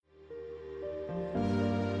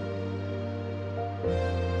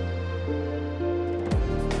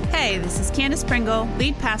Hey, this is Candace Pringle,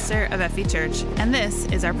 lead pastor of FE Church, and this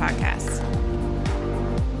is our podcast.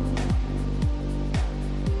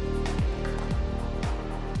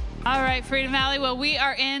 All right, Freedom Valley. Well, we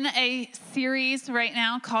are in a series right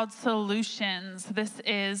now called Solutions. This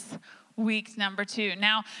is week number 2.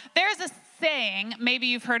 Now, there's a saying, maybe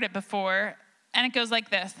you've heard it before, and it goes like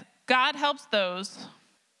this: God helps those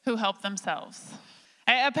who help themselves.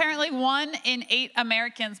 Apparently, 1 in 8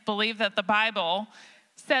 Americans believe that the Bible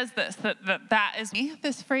says this, that is me.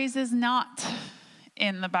 This phrase is not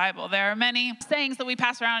in the Bible. There are many sayings that we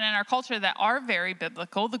pass around in our culture that are very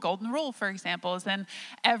biblical. The Golden Rule, for example, is in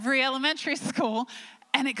every elementary school,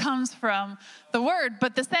 and it comes from the Word.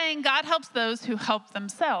 But the saying, God helps those who help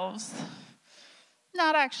themselves,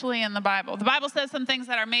 not actually in the Bible. The Bible says some things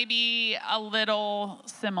that are maybe a little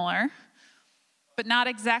similar, but not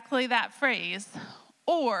exactly that phrase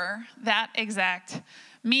or that exact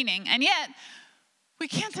meaning. And yet, we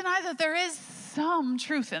can't deny that there is some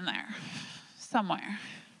truth in there somewhere,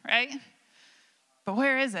 right? But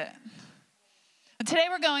where is it? Today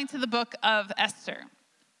we're going to the book of Esther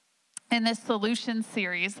in this solution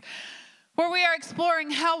series, where we are exploring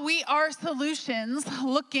how we are solutions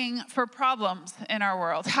looking for problems in our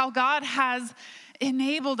world, how God has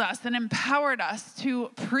enabled us and empowered us to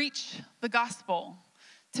preach the gospel,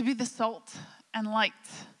 to be the salt and light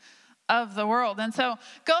of the world. And so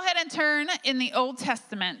go ahead and turn in the Old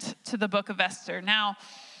Testament to the book of Esther. Now,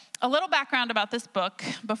 a little background about this book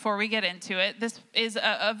before we get into it. This is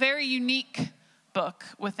a very unique book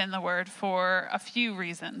within the Word for a few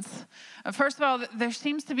reasons. First of all, there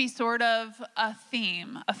seems to be sort of a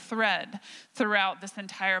theme, a thread throughout this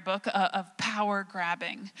entire book of power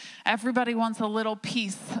grabbing. Everybody wants a little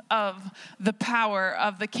piece of the power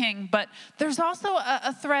of the king, but there's also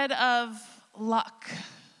a thread of luck.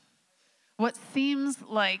 What seems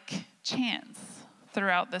like chance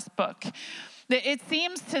throughout this book. It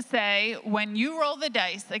seems to say when you roll the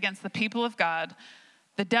dice against the people of God,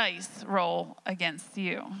 the dice roll against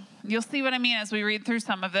you. You'll see what I mean as we read through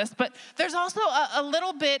some of this, but there's also a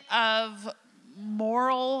little bit of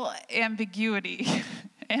moral ambiguity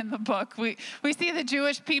in the book. We see the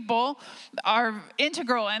Jewish people are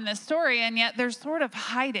integral in this story, and yet they're sort of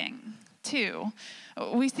hiding too.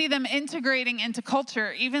 We see them integrating into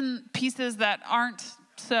culture, even pieces that aren't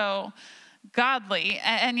so godly,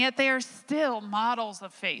 and yet they are still models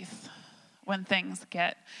of faith when things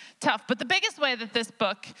get tough. But the biggest way that this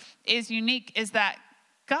book is unique is that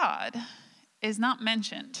God is not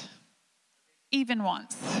mentioned even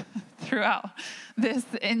once throughout this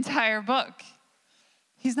entire book.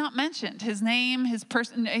 He's not mentioned. His name, his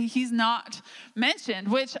person, he's not mentioned,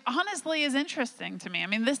 which honestly is interesting to me. I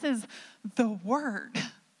mean, this is the Word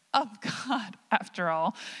of God, after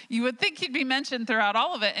all. You would think he'd be mentioned throughout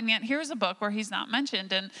all of it, and yet here's a book where he's not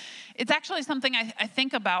mentioned, and it's actually something I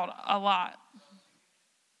think about a lot.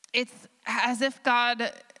 It's as if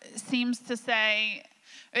God seems to say,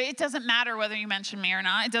 it doesn't matter whether you mention me or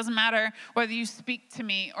not. It doesn't matter whether you speak to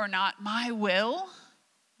me or not. My will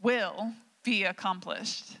be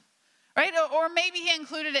accomplished, right? Or maybe he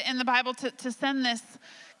included it in the Bible to send this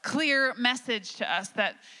clear message to us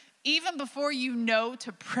that even before you know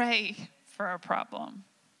to pray for a problem,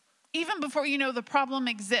 even before you know the problem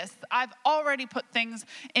exists, I've already put things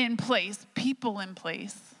in place, people in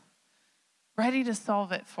place, ready to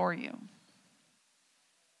solve it for you.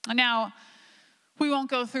 Now, we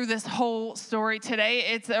won't go through this whole story today.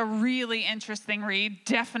 It's a really interesting read.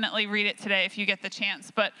 Definitely read it today if you get the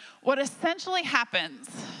chance. But what essentially happens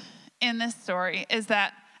in this story is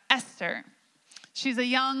that Esther, she's a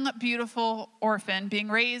young, beautiful orphan being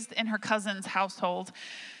raised in her cousin's household.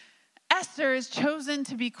 Esther is chosen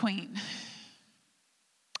to be queen.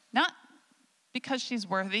 Not because she's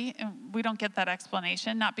worthy, and we don't get that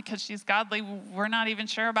explanation. Not because she's godly, we're not even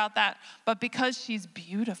sure about that, but because she's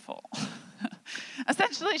beautiful.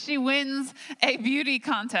 Essentially, she wins a beauty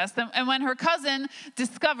contest. And when her cousin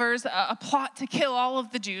discovers a plot to kill all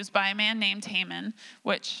of the Jews by a man named Haman,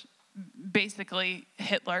 which basically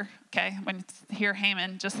Hitler, okay? When you hear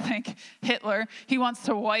Haman, just think Hitler. He wants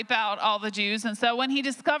to wipe out all the Jews. And so when he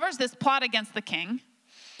discovers this plot against the king,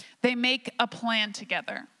 they make a plan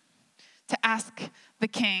together to ask the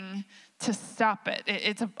king to stop it.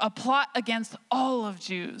 It's a plot against all of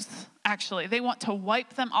Jews, actually. They want to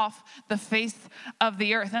wipe them off the face of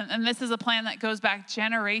the earth. And this is a plan that goes back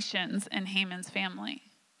generations in Haman's family.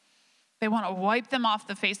 They want to wipe them off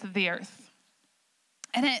the face of the earth.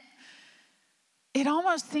 And it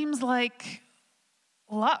almost seems like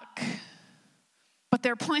luck, but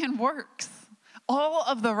their plan works. All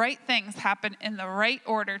of the right things happen in the right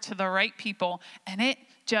order to the right people, and it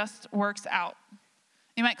just works out.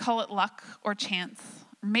 You might call it luck or chance,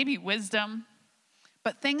 or maybe wisdom.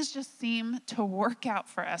 But things just seem to work out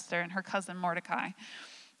for Esther and her cousin Mordecai.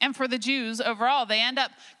 And for the Jews overall, they end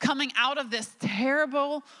up coming out of this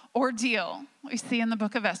terrible ordeal we see in the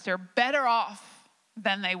book of Esther better off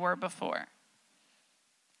than they were before.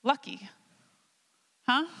 Lucky,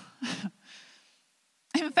 huh?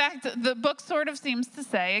 In fact, the book sort of seems to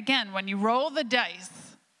say, again, when you roll the dice,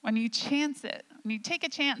 when you chance it, when you take a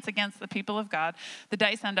chance against the people of God, the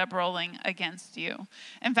dice end up rolling against you.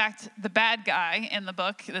 In fact, the bad guy in the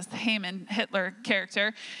book, this Haman Hitler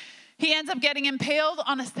character, he ends up getting impaled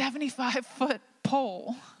on a 75-foot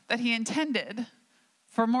pole that he intended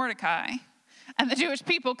for Mordecai. And the Jewish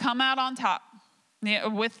people come out on top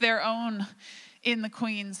with their own in the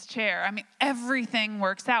queen's chair. I mean, everything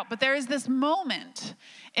works out. But there is this moment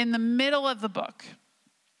in the middle of the book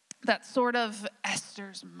that's sort of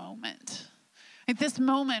Esther's moment. Like this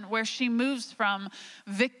moment where she moves from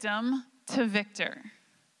victim to victor.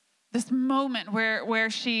 This moment where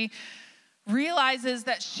she realizes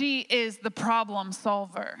that she is the problem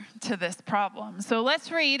solver to this problem. So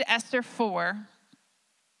let's read Esther 4,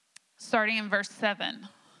 starting in verse 7,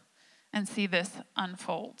 and see this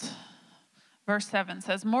unfold. Verse 7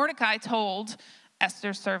 says, Mordecai told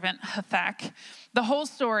Esther's servant Hathach the whole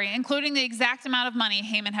story, including the exact amount of money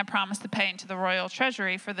Haman had promised to pay into the royal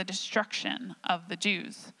treasury for the destruction of the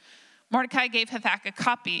Jews. Mordecai gave Hathach a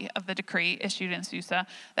copy of the decree issued in Susa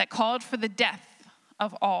that called for the death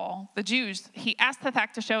of all the Jews. He asked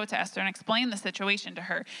Hathach to show it to Esther and explain the situation to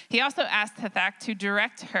her. He also asked Hathach to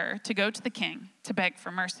direct her to go to the king to beg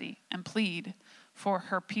for mercy and plead for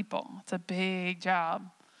her people. It's a big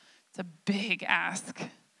job. It's a big ask.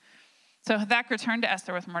 So Hathach returned to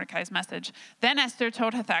Esther with Mordecai's message. Then Esther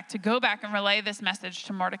told Hathach to go back and relay this message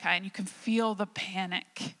to Mordecai, and you can feel the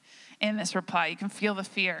panic in this reply. You can feel the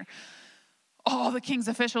fear. All the king's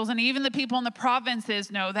officials and even the people in the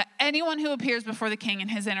provinces know that anyone who appears before the king in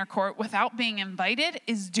his inner court without being invited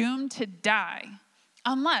is doomed to die,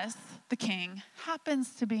 unless the king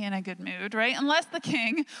happens to be in a good mood, right? Unless the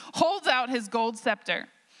king holds out his gold scepter.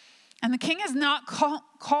 And the king has not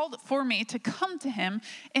called for me to come to him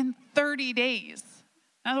in 30 days.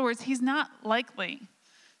 In other words, he's not likely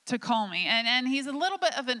to call me. And he's a little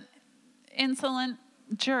bit of an insolent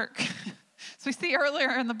jerk. So we see earlier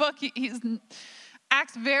in the book, he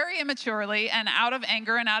acts very immaturely and out of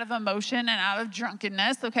anger and out of emotion and out of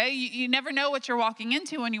drunkenness, okay? You never know what you're walking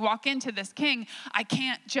into when you walk into this king. I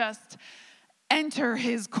can't just enter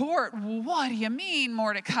his court. What do you mean,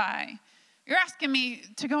 Mordecai? You're asking me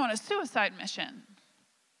to go on a suicide mission.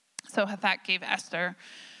 So Hathach gave Esther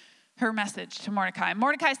her message to Mordecai.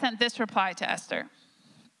 Mordecai sent this reply to Esther.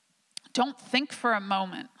 Don't think for a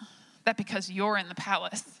moment that because you're in the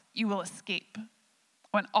palace, you will escape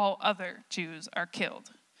when all other Jews are killed.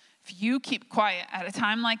 If you keep quiet at a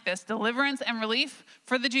time like this, deliverance and relief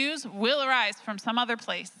for the Jews will arise from some other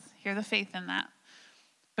place. Hear the faith in that.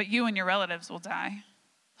 But you and your relatives will die.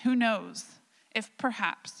 Who knows if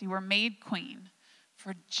perhaps you were made queen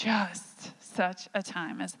for just such a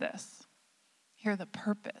time as this. Hear the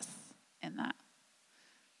purpose in that.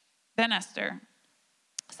 Then Esther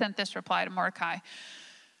sent this reply to Mordecai.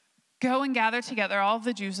 Go and gather together all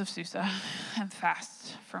the Jews of Susa and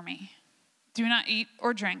fast for me. Do not eat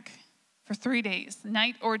or drink for 3 days,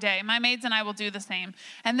 night or day. My maids and I will do the same.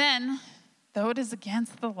 And then, though it is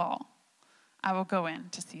against the law, I will go in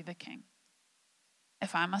to see the king.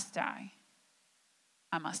 If I must die,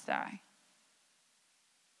 I must die.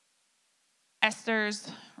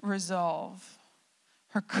 Esther's resolve,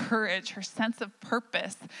 her courage, her sense of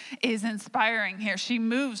purpose is inspiring here. She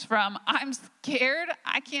moves from, I'm scared,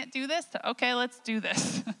 I can't do this, to, okay, let's do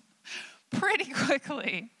this pretty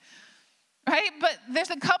quickly, right? But there's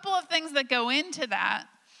a couple of things that go into that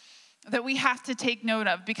we have to take note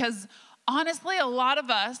of, because honestly, a lot of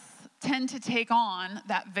us tend to take on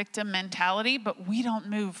that victim mentality, but we don't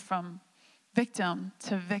move from victim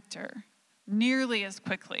to victor nearly as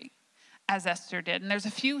quickly as Esther did. And there's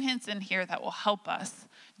a few hints in here that will help us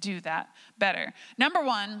do that better. Number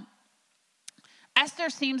one, Esther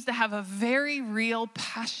seems to have a very real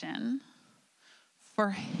passion for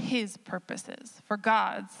his purposes, for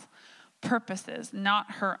God's purposes,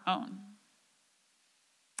 not her own.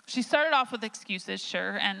 She started off with excuses,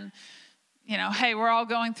 sure, and hey, we're all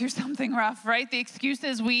going through something rough, right? The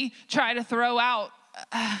excuses we try to throw out,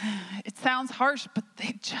 it sounds harsh, but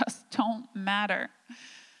they just don't matter.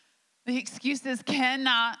 The excuses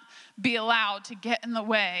cannot be allowed to get in the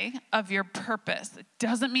way of your purpose. It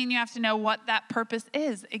doesn't mean you have to know what that purpose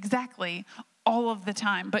is exactly all of the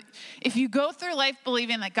time. But if you go through life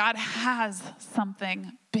believing that God has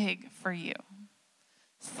something big for you,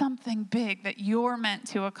 something big that you're meant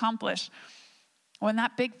to accomplish. When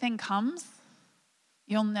that big thing comes,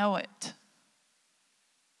 you'll know it.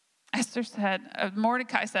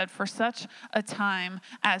 Mordecai said, for such a time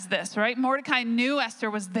as this, right? Mordecai knew Esther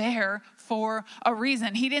was there for a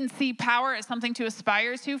reason. He didn't see power as something to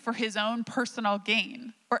aspire to for his own personal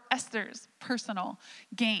gain or Esther's personal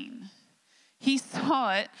gain. He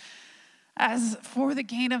saw it as for the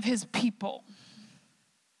gain of his people,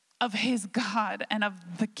 of his God, and of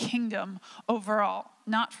the kingdom overall,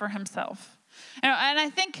 not for himself. And I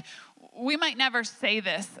think we might never say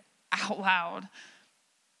this out loud,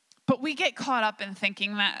 but we get caught up in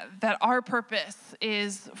thinking that our purpose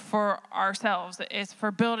is for ourselves. It's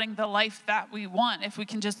for building the life that we want. If we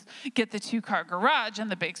can just get the 2-car garage and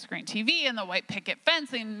the big screen TV and the white picket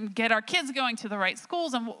fence and get our kids going to the right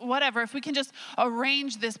schools and whatever, if we can just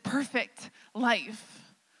arrange this perfect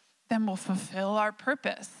life, then we'll fulfill our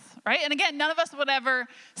purpose, right? And again, none of us would ever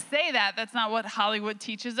say that. That's not what Hollywood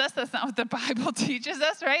teaches us. That's not what the Bible teaches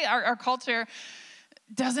us, right? Our culture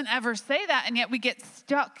doesn't ever say that, and yet we get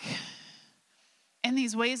stuck in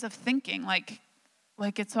these ways of thinking like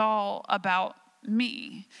it's all about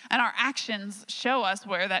me. And our actions show us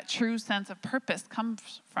where that true sense of purpose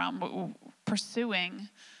comes from, pursuing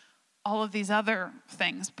all of these other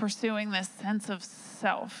things, pursuing this sense of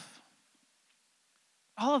self.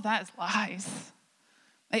 All of that is lies.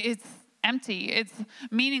 It's empty. It's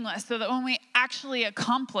meaningless. So that when we actually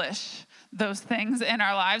accomplish those things in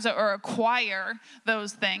our lives or acquire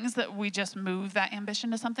those things, that we just move that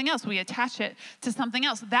ambition to something else. We attach it to something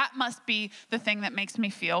else. That must be the thing that makes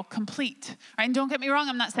me feel complete. Right? And don't get me wrong,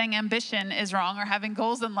 I'm not saying ambition is wrong or having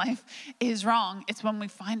goals in life is wrong. It's when we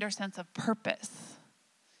find our sense of purpose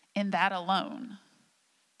in that alone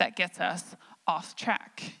that gets us off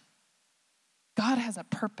track. God has a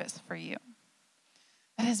purpose for you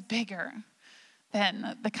that is bigger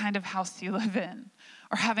than the kind of house you live in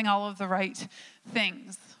or having all of the right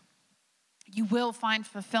things. You will find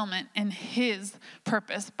fulfillment in his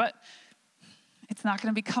purpose, but it's not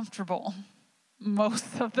going to be comfortable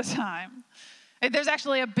most of the time. There's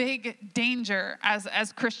actually a big danger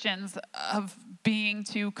as Christians of being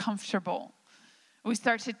too comfortable. We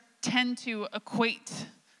start to tend to equate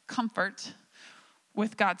comfort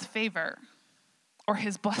with God's favor or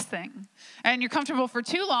his blessing. And you're comfortable for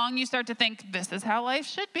too long, you start to think this is how life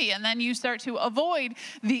should be. And then you start to avoid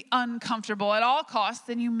the uncomfortable at all costs,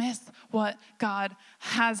 and you miss what God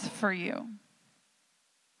has for you.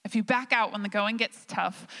 If you back out when the going gets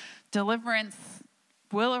tough, deliverance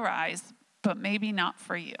will arise, but maybe not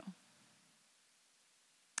for you.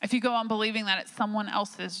 If you go on believing that it's someone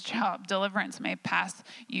else's job, deliverance may pass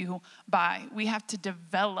you by. We have to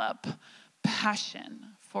develop passion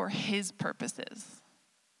for his purposes,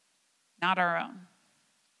 not our own.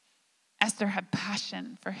 Esther had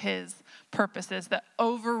passion for his purposes that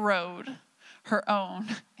overrode her own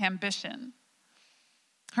ambition,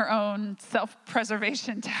 her own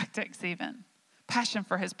self-preservation tactics even. Passion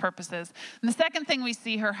for his purposes. And the second thing we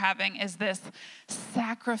see her having is this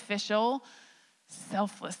sacrificial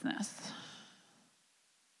selflessness.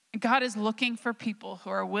 God is looking for people who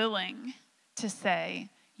are willing to say,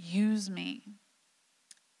 use me,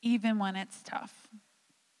 even when it's tough.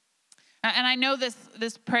 And I know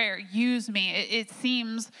this prayer, use me, it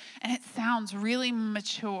seems and it sounds really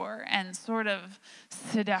mature and sort of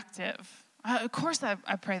seductive. Of course I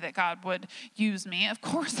pray that God would use me. Of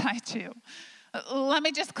course I do. Let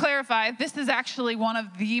me just clarify, this is actually one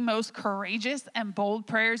of the most courageous and bold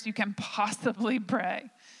prayers you can possibly pray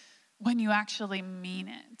when you actually mean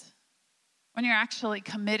it. When you're actually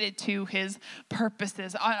committed to his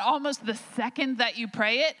purposes. Almost the second that you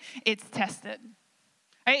pray it, it's tested.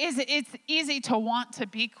 It's easy to want to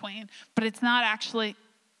be queen, but it's not actually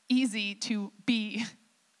easy to be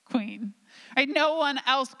queen. No one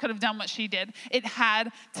else could have done what she did. It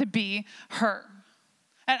had to be her.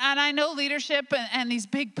 And I know leadership and these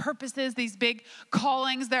big purposes, these big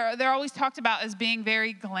callings, they're always talked about as being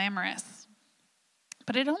very glamorous.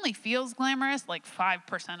 But it only feels glamorous like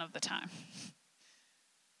 5% of the time.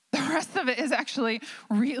 The rest of it is actually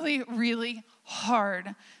really, really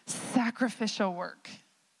hard, sacrificial work.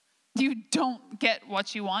 You don't get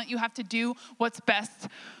what you want. You have to do what's best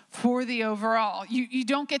for the overall. You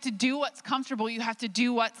don't get to do what's comfortable. You have to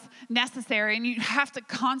do what's necessary. And you have to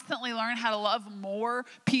constantly learn how to love more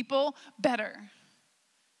people better.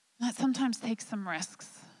 And that sometimes takes some risks,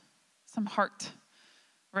 some heart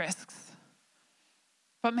risks.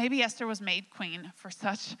 But maybe Esther was made queen for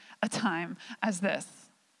such a time as this.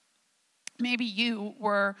 Maybe you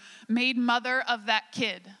were made mother of that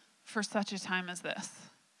kid for such a time as this.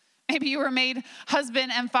 Maybe you were made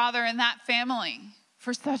husband and father in that family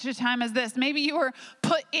for such a time as this. Maybe you were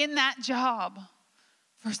put in that job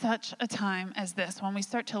for such a time as this. When we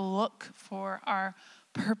start to look for our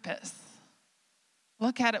purpose,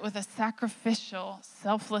 look at it with a sacrificial,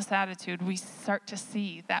 selfless attitude, we start to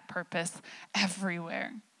see that purpose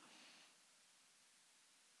everywhere.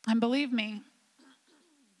 And believe me,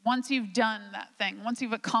 once you've done that thing, once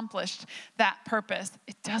you've accomplished that purpose,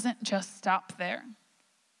 it doesn't just stop there.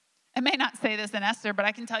 I may not say this in Esther, but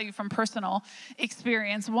I can tell you from personal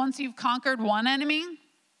experience, once you've conquered one enemy,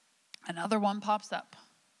 another one pops up.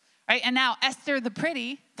 Right? And now Esther the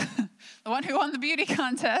pretty, the one who won the beauty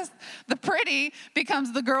contest, the pretty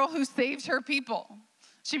becomes the girl who saved her people.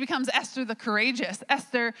 She becomes Esther the courageous,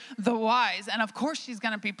 Esther the wise. And of course, she's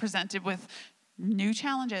going to be presented with new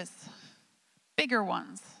challenges, bigger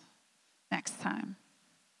ones next time.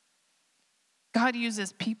 God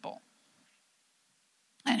uses people.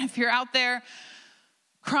 And if you're out there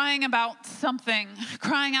crying about something,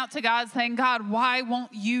 crying out to God, saying, God, why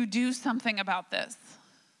won't you do something about this?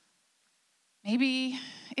 Maybe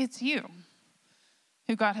it's you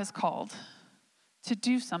who God has called to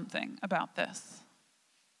do something about this,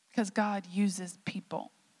 because God uses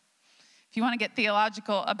people. If you want to get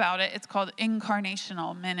theological about it, it's called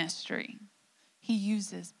incarnational ministry. He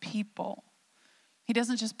uses people. He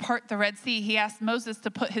doesn't just part the Red Sea. He asked Moses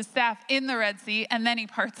to put his staff in the Red Sea, and then he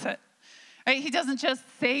parts it. Right? He doesn't just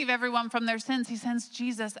save everyone from their sins. He sends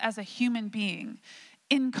Jesus as a human being.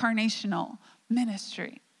 Incarnational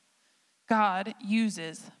ministry. God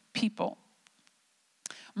uses people.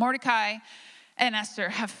 Mordecai and Esther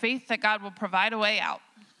have faith that God will provide a way out,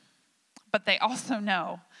 but they also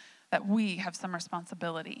know that we have some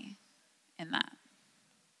responsibility in that.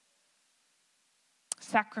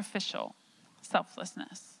 Sacrificial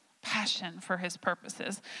selflessness, passion for his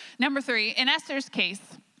purposes. Number 3, in Esther's case,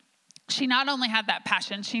 she not only had that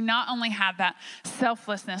passion, she not only had that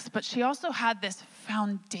selflessness, but she also had this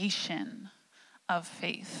foundation of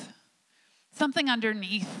faith. Something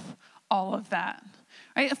underneath all of that,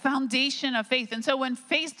 right? A foundation of faith. And so when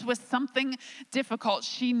faced with something difficult,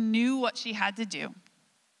 she knew what she had to do.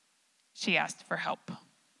 She asked for help.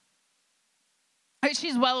 Right?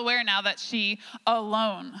 She's well aware now that she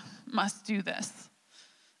alone must do this.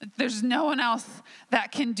 There's no one else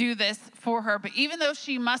that can do this for her. But even though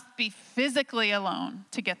she must be physically alone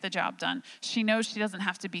to get the job done, she knows she doesn't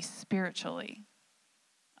have to be spiritually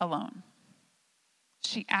alone.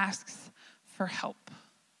 She asks for help.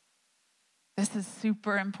 This is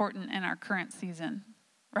super important in our current season,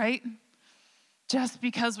 right? Just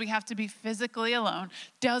because we have to be physically alone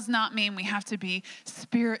does not mean we have to be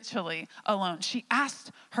spiritually alone. She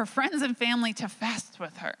asked her friends and family to fast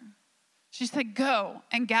with her. She said, go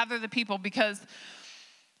and gather the people, because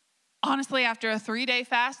honestly, after a 3-day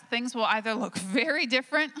fast, things will either look very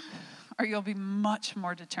different or you'll be much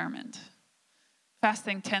more determined.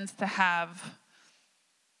 Fasting tends to have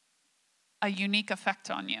a unique effect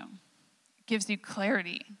on you. It gives you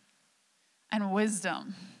clarity and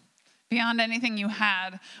wisdom beyond anything you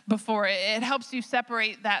had before. It helps you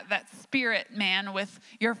separate that spirit man with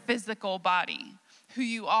your physical body, who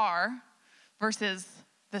you are, versus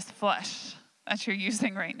this flesh that you're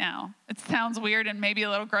using right now. It sounds weird and maybe a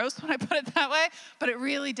little gross when I put it that way, but it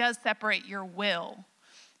really does separate your will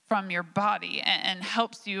from your body and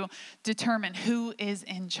helps you determine who is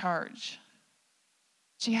in charge.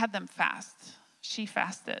 She had them fast. She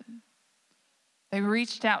fasted. They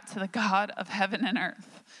reached out to the God of heaven and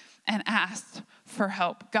earth and asked for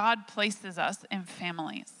help. God places us in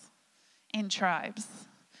families, in tribes,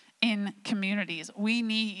 in communities. We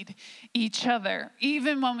need each other.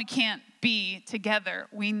 Even when we can't be together,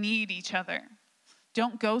 we need each other.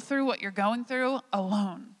 Don't go through what you're going through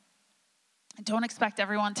alone. Don't expect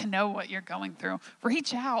everyone to know what you're going through.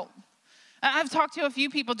 Reach out. I've talked to a few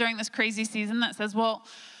people during this crazy season that says, well,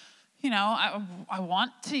 I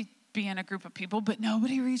want to be in a group of people, but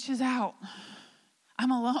nobody reaches out.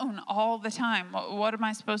 I'm alone all the time. What am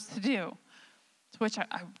I supposed to do? To which I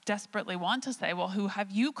desperately want to say, well, who have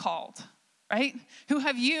you called, right? Who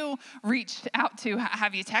have you reached out to?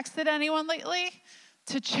 Have you texted anyone lately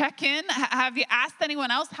to check in? Have you asked anyone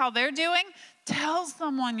else how they're doing? Tell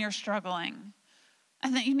someone you're struggling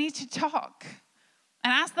and that you need to talk.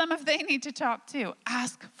 And ask them if they need to talk too.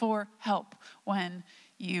 Ask for help when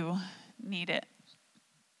you need it.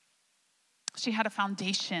 She had a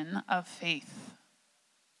foundation of faith.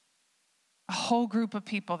 A whole group of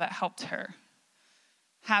people that helped her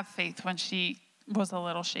have faith when she was a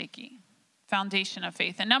little shaky. Foundation of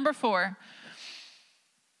faith. And number 4,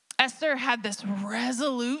 Esther had this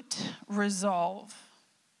resolute resolve.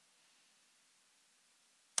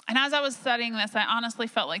 And as I was studying this, I honestly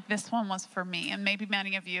felt like this one was for me, and maybe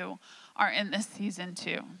many of you are in this season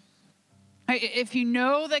too. If you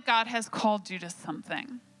know that God has called you to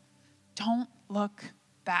something, don't look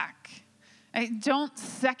back. Don't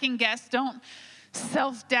second guess. Don't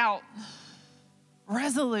self-doubt.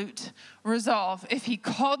 Resolute resolve. If he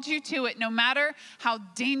called you to it, no matter how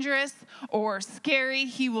dangerous or scary,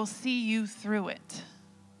 he will see you through it.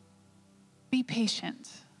 Be patient.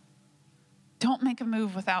 Don't make a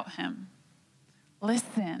move without him.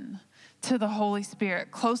 Listen to the Holy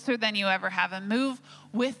Spirit closer than you ever have and move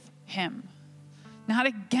with him. Not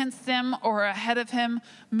against him or ahead of him.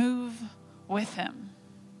 Move with him.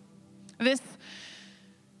 The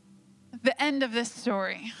end of this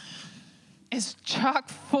story is chock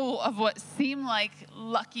full of what seem like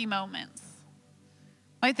lucky moments.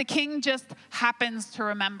 Like the king just happens to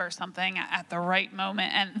remember something at the right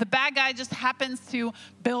moment, and the bad guy just happens to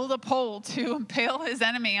build a pole to impale his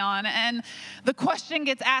enemy on, and the question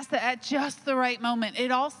gets asked at just the right moment.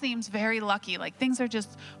 It all seems very lucky, like things are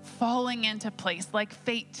just falling into place, like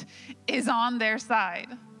fate is on their side.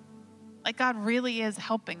 Like God really is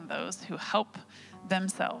helping those who help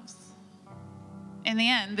themselves. In the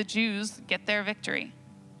end, the Jews get their victory.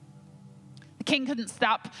 The king couldn't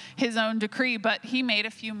stop his own decree, but he made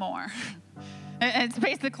a few more. It's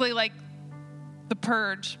basically like the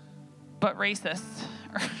purge, but racist.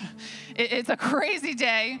 It's a crazy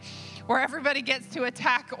day where everybody gets to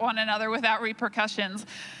attack one another without repercussions.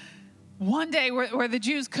 One day where the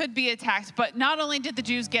Jews could be attacked, but not only did the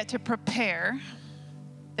Jews get to prepare,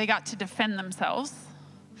 they got to defend themselves.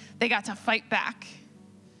 They got to fight back.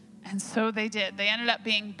 And so they did. They ended up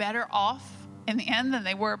being better off in the end than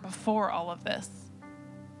they were before all of this.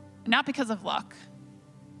 Not because of luck,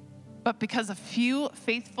 but because a few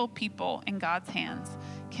faithful people in God's hands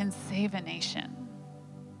can save a nation.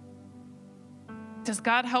 Does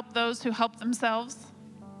God help those who help themselves?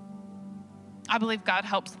 I believe God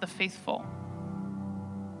helps the faithful.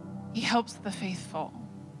 He helps the faithful.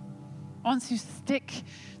 Once you stick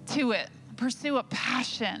to it, pursue a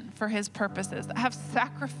passion for his purposes, have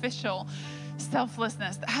sacrificial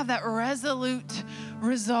selflessness, have that resolute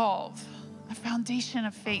resolve, a foundation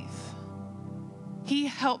of faith. He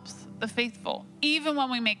helps the faithful, even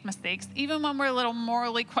when we make mistakes, even when we're a little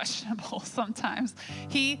morally questionable sometimes.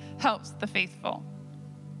 He helps the faithful.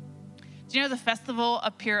 Do you know the festival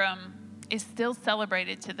of Purim is still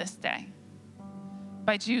celebrated to this day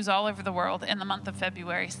by Jews all over the world in the month of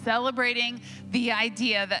February, celebrating the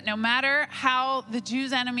idea that no matter how the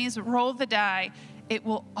Jews' enemies roll the die, it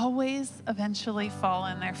will always eventually fall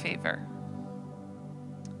in their favor,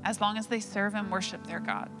 as long as they serve and worship their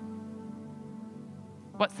God.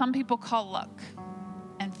 What some people call luck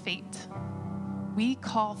and fate, we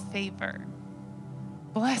call favor.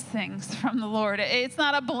 Blessings from the Lord. It's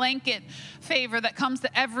not a blanket favor that comes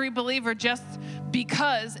to every believer just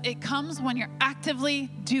because. It comes when you're actively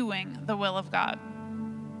doing the will of God.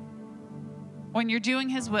 When you're doing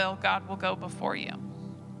his will, God will go before you.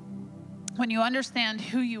 When you understand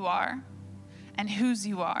who you are and whose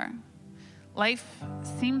you are, life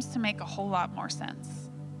seems to make a whole lot more sense.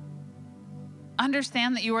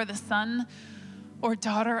 Understand that you are the son or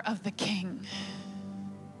daughter of the King.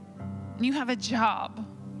 And you have a job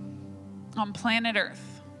on planet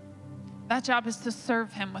Earth. That job is to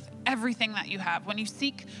serve him with everything that you have. When you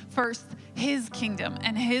seek first his kingdom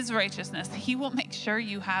and his righteousness, he will make sure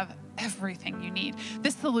you have everything you need.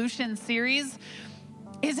 This solution series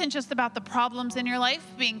isn't just about the problems in your life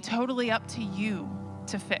being totally up to you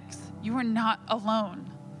to fix. You are not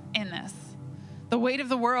alone in this. The weight of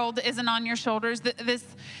the world isn't on your shoulders. This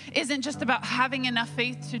isn't just about having enough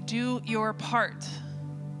faith to do your part.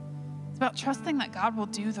 It's about trusting that God will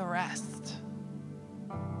do the rest.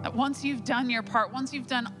 That once you've done your part, once you've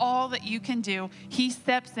done all that you can do, he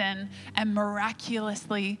steps in and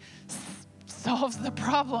miraculously solves the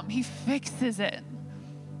problem. He fixes it.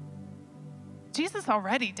 Jesus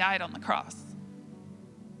already died on the cross.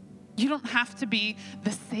 You don't have to be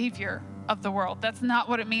the savior of the world. That's not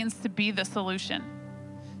what it means to be the solution.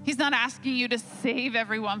 He's not asking you to save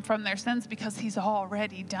everyone from their sins because he's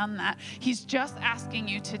already done that. He's just asking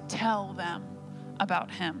you to tell them about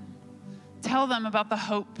him. Tell them about the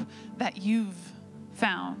hope that you've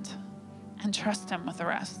found and trust him with the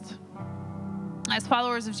rest. As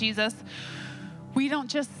followers of Jesus, we don't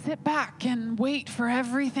just sit back and wait for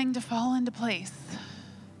everything to fall into place.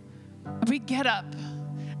 We get up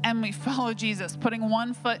and we follow Jesus, putting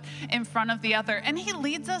one foot in front of the other. And he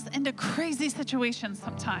leads us into crazy situations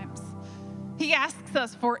sometimes. He asks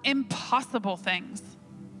us for impossible things,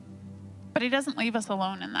 but he doesn't leave us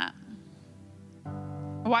alone in that.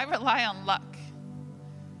 Why rely on luck?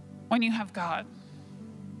 when you have God?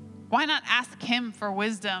 Why not ask him for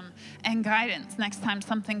wisdom and guidance next time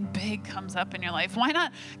something big comes up in your life? Why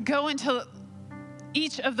not go into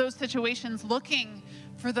each of those situations looking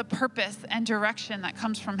for the purpose and direction that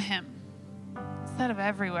comes from him instead of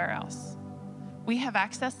everywhere else? We have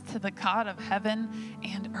access to the God of heaven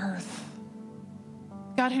and earth.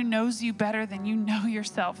 God who knows you better than you know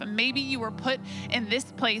yourself. And maybe you were put in this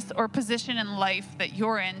place or position in life that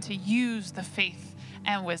you're in to use the faith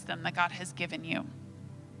and wisdom that God has given you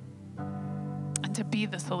and to be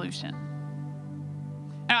the solution.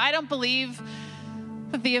 Now, I don't believe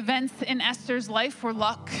that the events in Esther's life were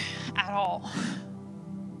luck at all.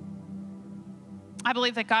 I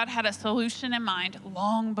believe that God had a solution in mind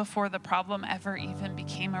long before the problem ever even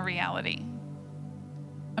became a reality.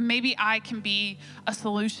 And maybe I can be a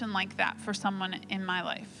solution like that for someone in my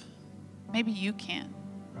life. Maybe you can.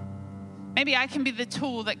 Maybe I can be the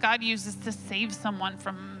tool that God uses to save someone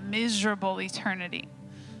from miserable eternity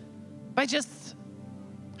by just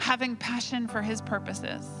having passion for his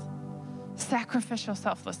purposes, sacrificial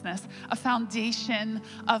selflessness, a foundation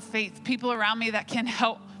of faith, people around me that can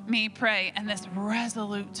help me pray, and this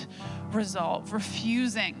resolute resolve,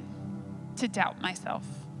 refusing to doubt myself.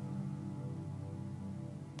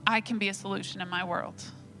 I can be a solution in my world,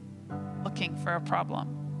 looking for a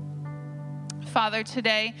problem. Father,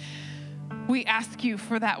 today we ask you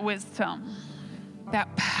for that wisdom,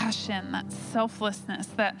 that passion, that selflessness,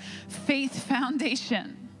 that faith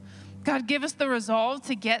foundation. God, give us the resolve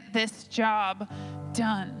to get this job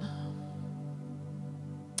done.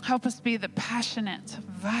 Help us be the passionate,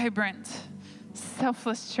 vibrant,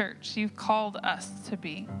 selfless church you've called us to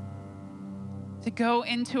be. To go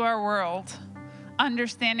into our world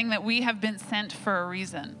understanding that we have been sent for a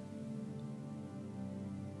reason.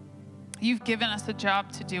 You've given us a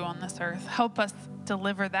job to do on this earth. Help us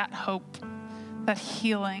deliver that hope, that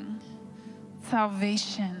healing,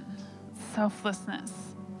 salvation, selflessness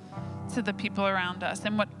to the people around us.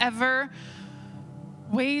 And whatever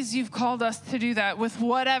ways you've called us to do that, with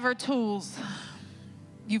whatever tools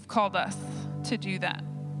you've called us to do that.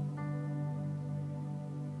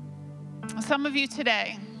 Some of you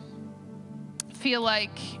today feel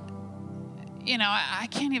like, I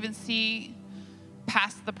can't even see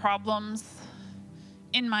past the problems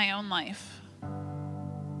in my own life.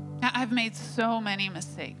 I've made so many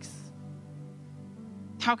mistakes.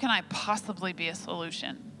 How can I possibly be a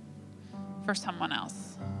solution for someone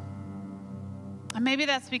else? And maybe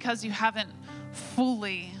that's because you haven't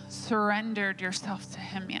fully surrendered yourself to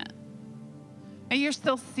him yet. And you're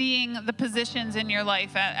still seeing the positions in your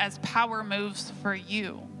life as power moves for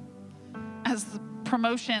you, as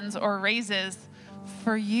promotions or raises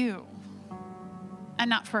for you, and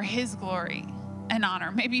not for his glory and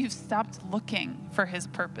honor. Maybe you've stopped looking for his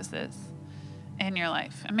purposes in your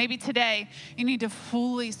life. And maybe today you need to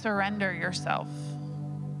fully surrender yourself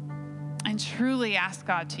and truly ask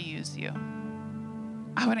God to use you.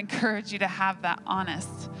 I would encourage you to have that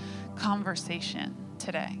honest conversation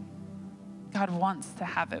today. God wants to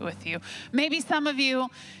have it with you. Maybe some of you,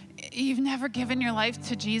 you've never given your life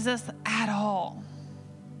to Jesus at all.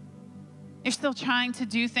 You're still trying to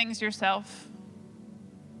do things yourself,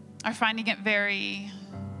 are finding it very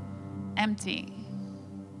empty,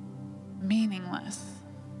 meaningless.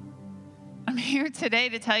 I'm here today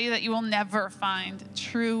to tell you that you will never find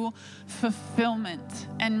true fulfillment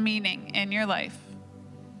and meaning in your life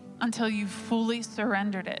until you've fully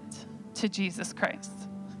surrendered it to Jesus Christ.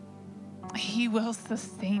 He will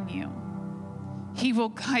sustain you. He will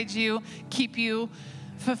guide you, keep you,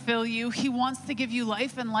 fulfill you. He wants to give you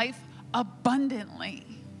life and life abundantly.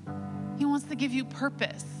 He wants to give you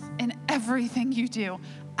purpose in everything you do.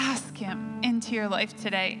 Ask him into your life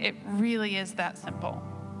today. It really is that simple.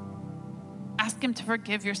 Ask him to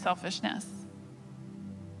forgive your selfishness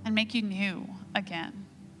and make you new again.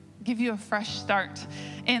 Give you a fresh start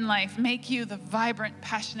in life. Make you the vibrant,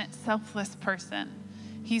 passionate, selfless person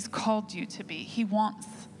he's called you to be. He wants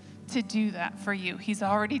to do that for you. He's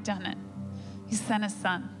already done it. He sent his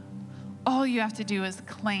son. All you have to do is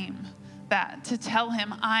claim that, to tell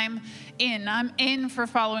him, I'm in for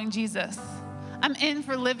following Jesus. I'm in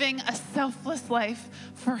for living a selfless life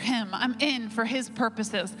for him. I'm in for his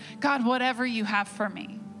purposes. God, whatever you have for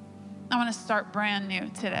me, I want to start brand new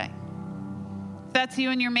today. If that's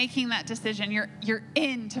you and you're making that decision, you're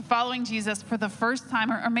into following Jesus for the first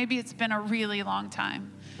time, or maybe it's been a really long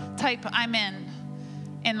time, type I'm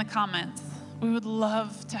in the comments. We would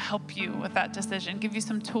love to help you with that decision, give you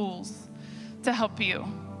some tools to help you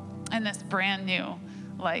in this brand new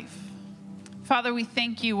life. Father, we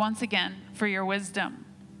thank you once again for your wisdom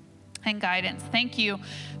and guidance. Thank you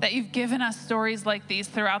that you've given us stories like these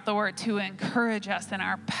throughout the Word to encourage us in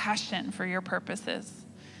our passion for your purposes,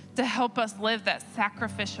 to help us live that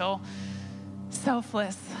sacrificial,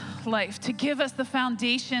 selfless life, to give us the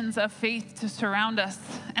foundations of faith to surround us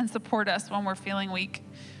and support us when we're feeling weak.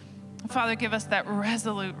 Father, give us that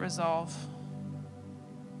resolute resolve.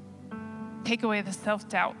 Take away the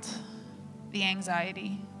self-doubt, the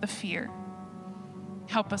anxiety, the fear.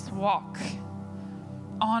 Help us walk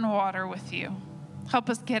on water with you. Help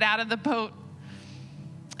us get out of the boat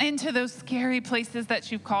into those scary places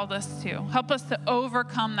that you've called us to. Help us to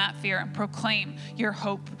overcome that fear and proclaim your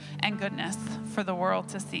hope and goodness for the world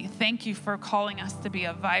to see. Thank you for calling us to be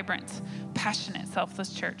a vibrant, passionate,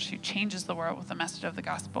 selfless church who changes the world with the message of the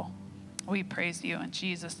gospel. We praise you in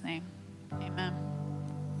Jesus' name. Amen.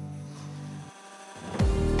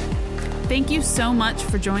 Thank you so much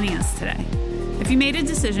for joining us today. If you made a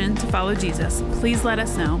decision to follow Jesus, please let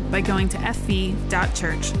us know by going to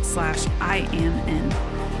fv.church/IamIn.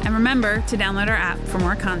 And remember to download our app for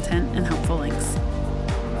more content and helpful links.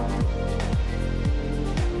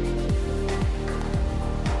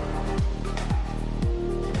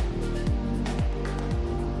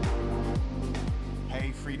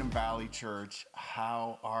 Freedom Valley Church,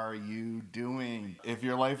 how are you doing? If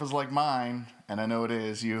your life is like mine, and I know it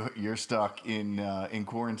is, you're stuck in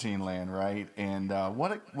quarantine land, right? And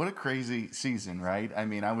what a crazy season, right? I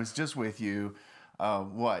mean, I was just with you,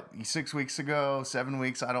 6 weeks ago, 7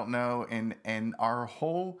 weeks, I don't know, and our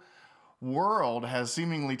whole world has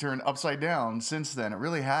seemingly turned upside down since then. It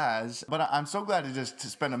really has. But I'm so glad to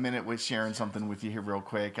spend a minute with sharing something with you here real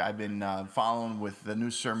quick. I've been following with the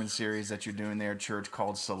new sermon series that you're doing there at church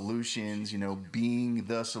called Solutions, being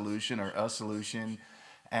the solution or a solution.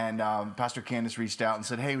 And Pastor Candace reached out and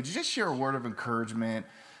said, hey, would you just share a word of encouragement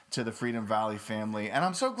to the Freedom Valley family? And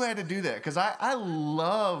I'm so glad to do that because I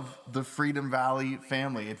love the Freedom Valley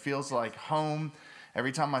family. It feels like home.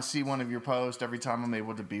 Every time I see one of your posts, every time I'm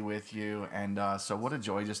able to be with you. And so what a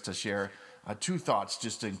joy just to share two thoughts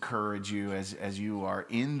just to encourage you as you are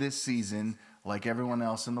in this season like everyone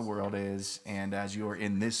else in the world is, and as you are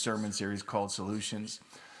in this sermon series called Solutions.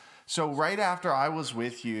 So right after I was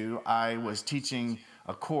with you, I was teaching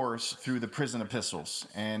a course through the prison epistles.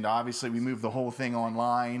 And obviously we moved the whole thing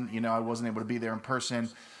online. I wasn't able to be there in person.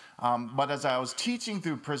 But as I was teaching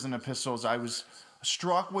through prison epistles, I was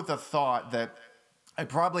struck with a thought that I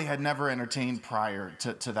probably had never entertained prior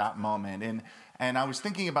to that moment. And I was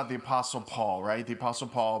thinking about the Apostle Paul, right? The Apostle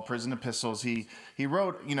Paul, prison epistles. He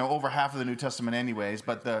wrote, over half of the New Testament anyways,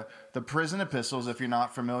 but the prison epistles, if you're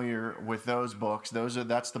not familiar with those books,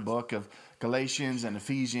 that's the book of Galatians and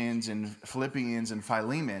Ephesians and Philippians and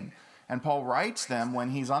Philemon. And Paul writes them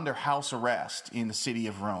when he's under house arrest in the city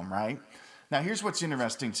of Rome, right? Now, here's what's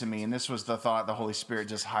interesting to me, and this was the thought the Holy Spirit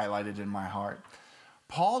just highlighted in my heart.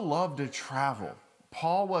 Paul loved to travel.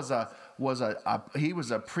 Paul was a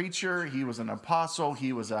preacher, he was an apostle,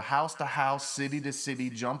 he was a house to house, city to city,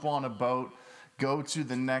 jump on a boat, go to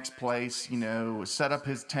the next place, set up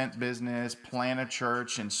his tent business, plant a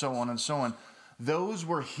church, and so on and so on. Those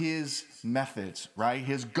were his methods, right?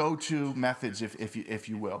 His go-to methods, if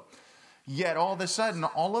you will. Yet all of a sudden,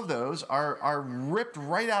 all of those are ripped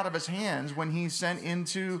right out of his hands when he's sent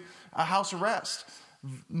into a house arrest.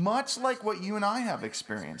 Much like what you and I have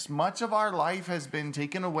experienced. Much of our life has been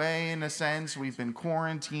taken away in a sense. We've been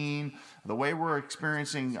quarantined. The way we're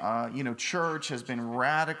experiencing, church has been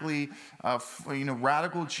radically,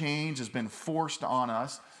 radical change has been forced on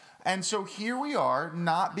us. And so here we are,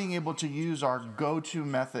 not being able to use our go-to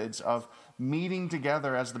methods of meeting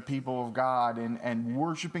together as the people of God and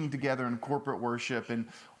worshiping together in corporate worship and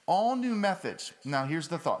all new methods. Now, here's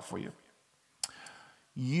the thought for you.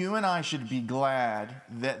 You and I should be glad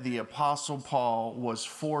that the Apostle Paul was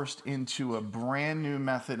forced into a brand new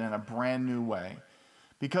method and a brand new way,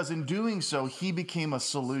 because in doing so, he became a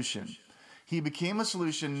solution. He became a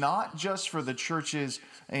solution not just for the churches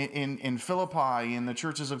in Philippi, in the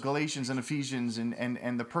churches of Galatians and Ephesians,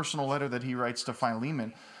 and the personal letter that he writes to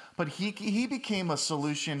Philemon, but he became a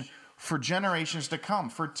solution for generations to come,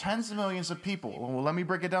 for tens of millions of people. Well, let me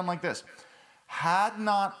break it down like this. Had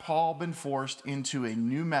not Paul been forced into a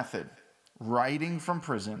new method, writing from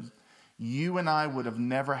prison, you and I would have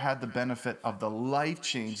never had the benefit of the life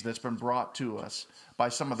change that's been brought to us by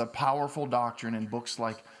some of the powerful doctrine in books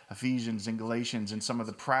like Ephesians and Galatians and some of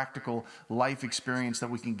the practical life experience that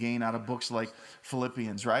we can gain out of books like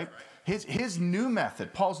Philippians, right? His new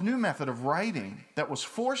method, Paul's new method of writing that was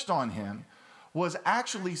forced on him was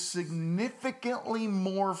actually significantly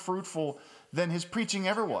more fruitful than his preaching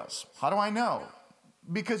ever was. How do I know?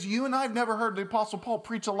 Because you and I have never heard the Apostle Paul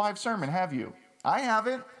preach a live sermon, have you? I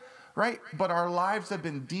haven't. right? But our lives have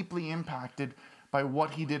been deeply impacted by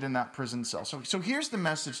what he did in that prison cell. So here's the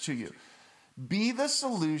message to you. Be the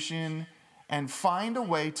solution and find a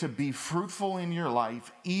way to be fruitful in your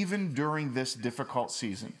life, even during this difficult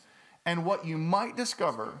season. And what you might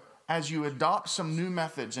discover as you adopt some new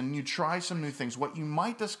methods and you try some new things, what you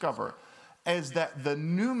might discover is that the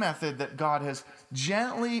new method that God has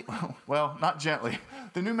gently, well, not gently,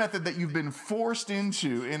 the new method that you've been forced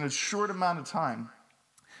into in a short amount of time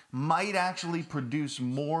might actually produce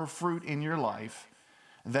more fruit in your life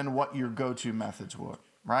than what your go-to methods would,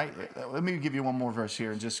 right? Let me give you one more verse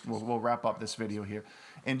here and just we'll wrap up this video here.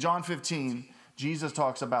 In John 15, Jesus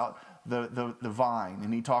talks about the vine,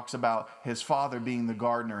 and he talks about his Father being the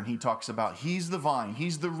gardener, and he talks about he's the vine,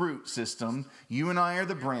 he's the root system, you and I are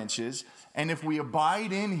the branches, and if we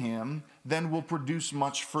abide in him, then we'll produce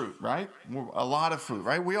much fruit, right? A lot of fruit,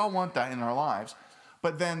 right? We all want that in our lives.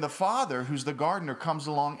 But then the Father, who's the gardener, comes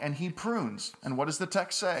along and he prunes. And what does the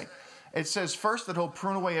text say? It says first that he'll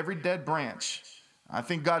prune away every dead branch. I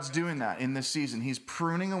think God's doing that in this season. He's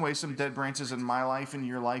pruning away some dead branches in my life, in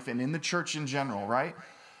your life, and in the church in general, right?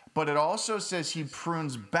 But it also says he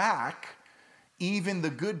prunes back even the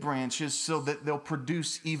good branches so that they'll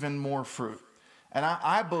produce even more fruit. And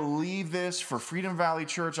I believe this for Freedom Valley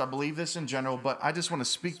Church. I believe this in general, but I just want to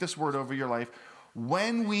speak this word over your life.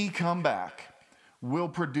 When we come back, we'll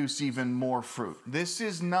produce even more fruit. This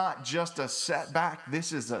is not just a setback.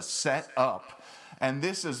 This is a set up. And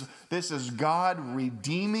this is God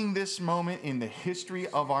redeeming this moment in the history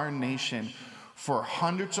of our nation for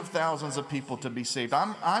hundreds of thousands of people to be saved.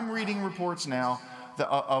 I'm reading reports now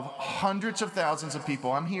of hundreds of thousands of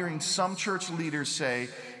people. I'm hearing some church leaders say,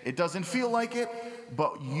 it doesn't feel like it,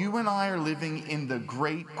 but you and I are living in the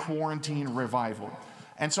great quarantine revival.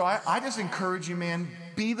 And so I just encourage you, man,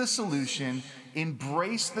 be the solution,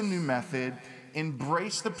 embrace the new method,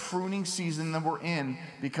 embrace the pruning season that we're in,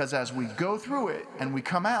 because as we go through it and we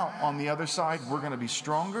come out on the other side, we're going to be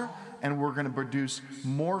stronger and we're going to produce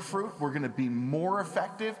more fruit. We're going to be more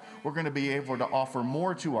effective. We're going to be able to offer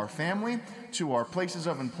more to our family, to our places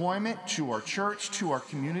of employment, to our church, to our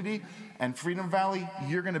community. And Freedom Valley,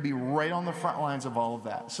 you're going to be right on the front lines of all of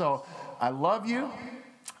that. So I love you.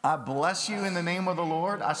 I bless you in the name of the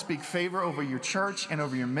Lord. I speak favor over your church and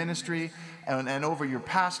over your ministry and over your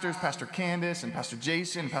pastors, Pastor Candace and Pastor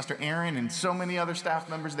Jason and Pastor Aaron and so many other staff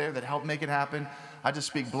members there that help make it happen. I just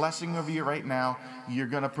speak blessing over you right now. You're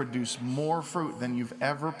going to produce more fruit than you've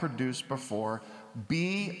ever produced before.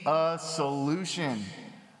 Be a solution.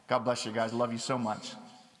 God bless you guys. Love you so much.